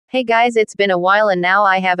Hey guys, it's been a while and now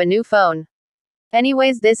I have a new phone.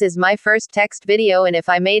 Anyways, this is my first text video, and if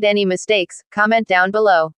I made any mistakes, comment down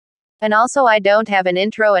below. And also, I don't have an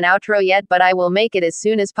intro and outro yet, but I will make it as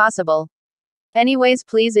soon as possible. Anyways,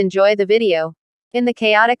 please enjoy the video. In the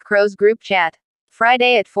Chaotic Crows group chat.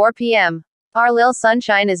 Friday at 4 p.m. Our Lil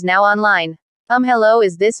Sunshine is now online. Hello,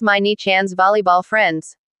 is this my Ni-chan's volleyball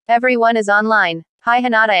friends? Everyone is online. Hi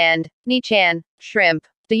Hinata and Ni-chan, shrimp.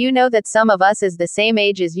 Do you know that some of us is the same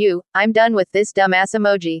age as you? I'm done with this dumbass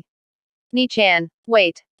emoji. Ni-chan.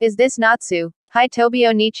 Wait, is this Natsu? Hi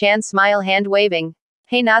Tobio Ni-chan, smile hand waving.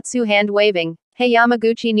 Hey Natsu, hand waving. Hey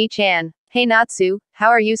Yamaguchi Ni-chan. Hey Natsu, how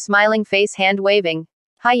are you, smiling face hand waving.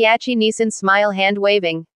 Hi Yachi Nissan, smile hand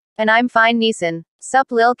waving. And I'm fine Nissan.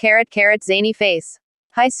 Sup lil carrot zany face.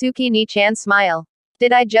 Hi Suki Ni-chan, smile.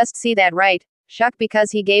 Did I just see that right? Shuck, because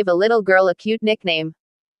he gave a little girl a cute nickname.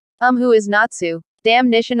 Who is Natsu?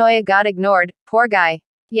 Damn, Nishinoya got ignored, poor guy.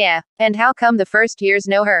 Yeah, and how come the first years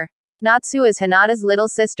know her? Natsu is Hinata's little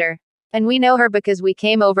sister. And we know her because we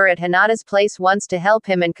came over at Hinata's place once to help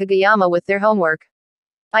him and Kageyama with their homework.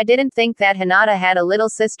 I didn't think that Hinata had a little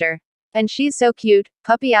sister. And she's so cute,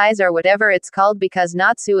 puppy eyes or whatever it's called, because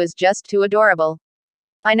Natsu is just too adorable.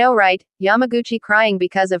 I know, right? Yamaguchi crying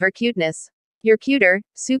because of her cuteness. You're cuter,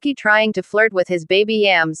 Suki trying to flirt with his baby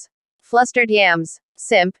yams. Flustered yams.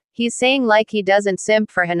 Simp, he's saying like he doesn't simp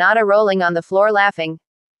for Hinata, rolling on the floor laughing.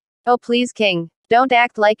 Oh please king, don't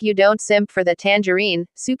act like you don't simp for the tangerine,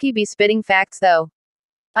 Suki be spitting facts though.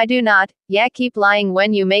 I do not, yeah, keep lying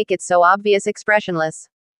when you make it so obvious, expressionless.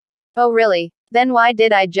 Oh really? Then why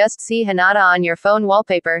did I just see Hinata on your phone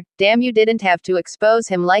wallpaper? Damn, you didn't have to expose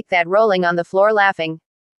him like that, rolling on the floor laughing.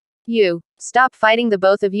 You, stop fighting the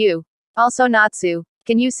both of you. Also Natsu,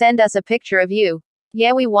 can you send us a picture of you?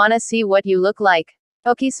 Yeah, we wanna see what you look like.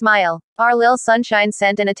 Okay, smile. Our Lil Sunshine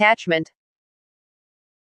sent an attachment.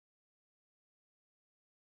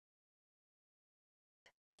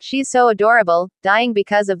 She's so adorable, dying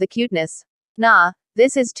because of the cuteness. Nah,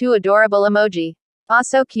 this is too adorable emoji. Ah,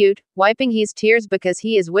 so cute, wiping his tears because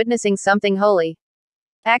he is witnessing something holy.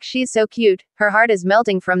 Act, she's so cute, her heart is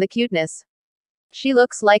melting from the cuteness. She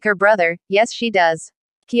looks like her brother, yes she does.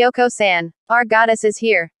 Kyoko-san, our goddess is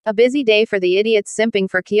here. A busy day for the idiots simping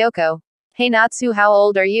for Kyoko. Hey Natsu, how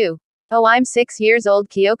old are you? Oh, I'm 6 years old,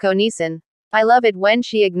 Kyoko Nissan. I love it when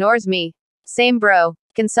she ignores me. Same bro.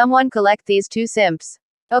 Can someone collect these two simps?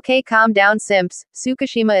 Okay, calm down simps,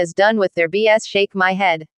 Tsukishima is done with their BS, shake my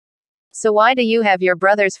head. So why do you have your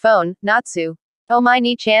brother's phone, Natsu? Oh, my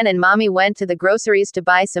Ni-chan and mommy went to the groceries to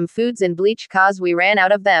buy some foods and bleach cause we ran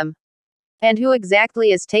out of them. And who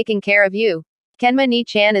exactly is taking care of you? Kenma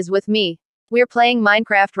Ni-chan is with me. We're playing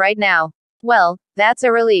Minecraft right now. Well, that's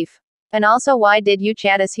a relief. And also, why did you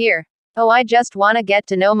chat us here? Oh, I just wanna get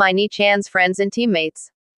to know my Ni-chan's friends and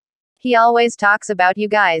teammates. He always talks about you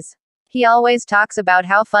guys. He always talks about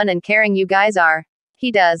how fun and caring you guys are.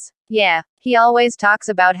 He does. Yeah, he always talks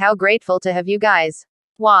about how grateful to have you guys.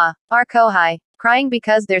 Wah, our kohai, crying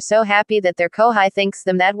because they're so happy that their kohai thinks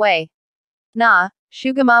them that way. Nah,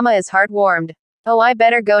 Shugamama is heart-warmed. Oh, I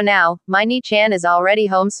better go now, my Ni-chan is already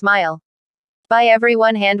home, smile. Bye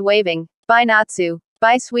everyone, hand waving. Bye Natsu.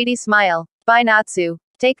 Bye sweetie, smile. Bye Natsu.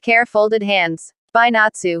 Take care, folded hands. Bye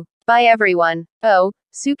Natsu. Bye everyone. Oh,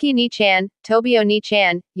 Suki Ni-chan, Tobio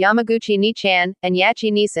Ni-chan, Yamaguchi Ni-chan, and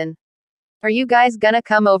Yachi Nissan. Are you guys gonna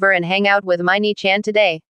come over and hang out with my Ni-chan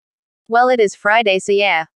today? Well, it is Friday, so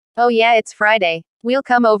yeah. Oh yeah, it's Friday. We'll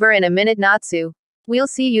come over in a minute, Natsu. We'll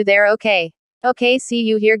see you there, okay? Okay, see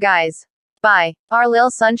you here guys. Bye. Our Lil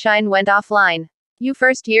Sunshine went offline. You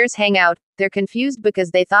first years hang out. They're confused because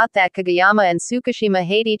they thought that Kageyama and Tsukishima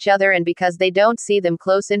hate each other and because they don't see them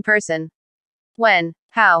close in person. When?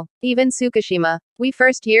 How? Even Tsukishima. We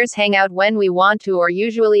first years hang out when we want to, or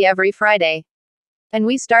usually every Friday. And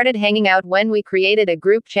we started hanging out when we created a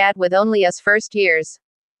group chat with only us first years.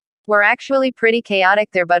 We're actually pretty chaotic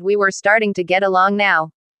there, but we were starting to get along now.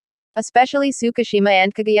 Especially Tsukishima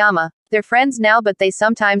and Kageyama. They're friends now, but they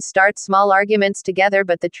sometimes start small arguments together,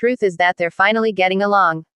 but the truth is that they're finally getting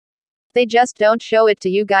along. They just don't show it to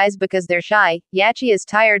you guys because they're shy. Yachi is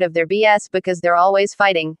tired of their BS because they're always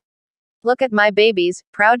fighting. Look at my babies,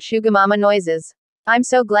 proud Shugamama noises. I'm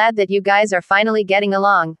so glad that you guys are finally getting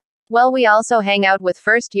along. Well, we also hang out with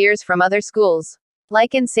first years from other schools.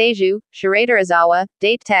 Like in Seiju, Shiratorizawa,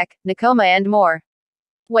 Date Tech, Nakoma and more.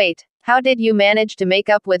 Wait, how did you manage to make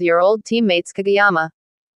up with your old teammates, Kageyama?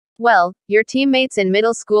 Well, your teammates in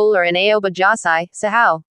middle school or in Aoba Josai, so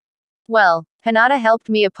how? Well, Hinata helped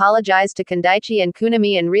me apologize to Kandaichi and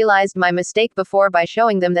Kunami and realized my mistake before by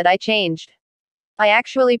showing them that I changed. I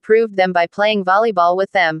actually proved them by playing volleyball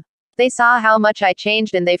with them. They saw how much I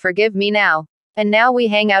changed and they forgive me now. And now we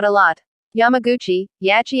hang out a lot. Yamaguchi,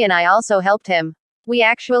 Yachi and I also helped him. We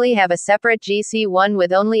actually have a separate GC1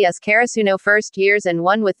 with only us Karasuno first years and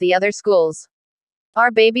one with the other schools.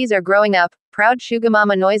 Our babies are growing up. Proud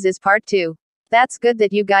Shugamama Noises Part 2. That's good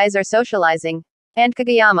that you guys are socializing. And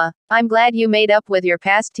Kageyama, I'm glad you made up with your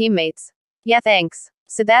past teammates. Yeah, thanks.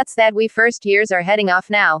 So that's that. We first years are heading off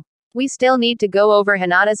now. We still need to go over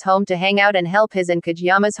Hinata's home to hang out and help his and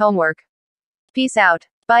Kageyama's homework. Peace out.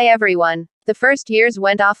 Bye everyone. The first years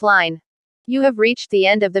went offline. You have reached the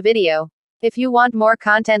end of the video. If you want more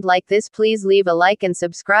content like this, please leave a like and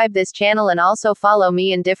subscribe this channel and also follow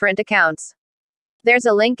me in different accounts. There's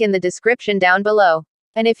a link in the description down below.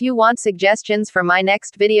 And if you want suggestions for my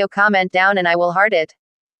next video, comment down and I will heart it.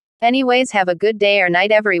 Anyways, have a good day or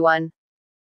night everyone.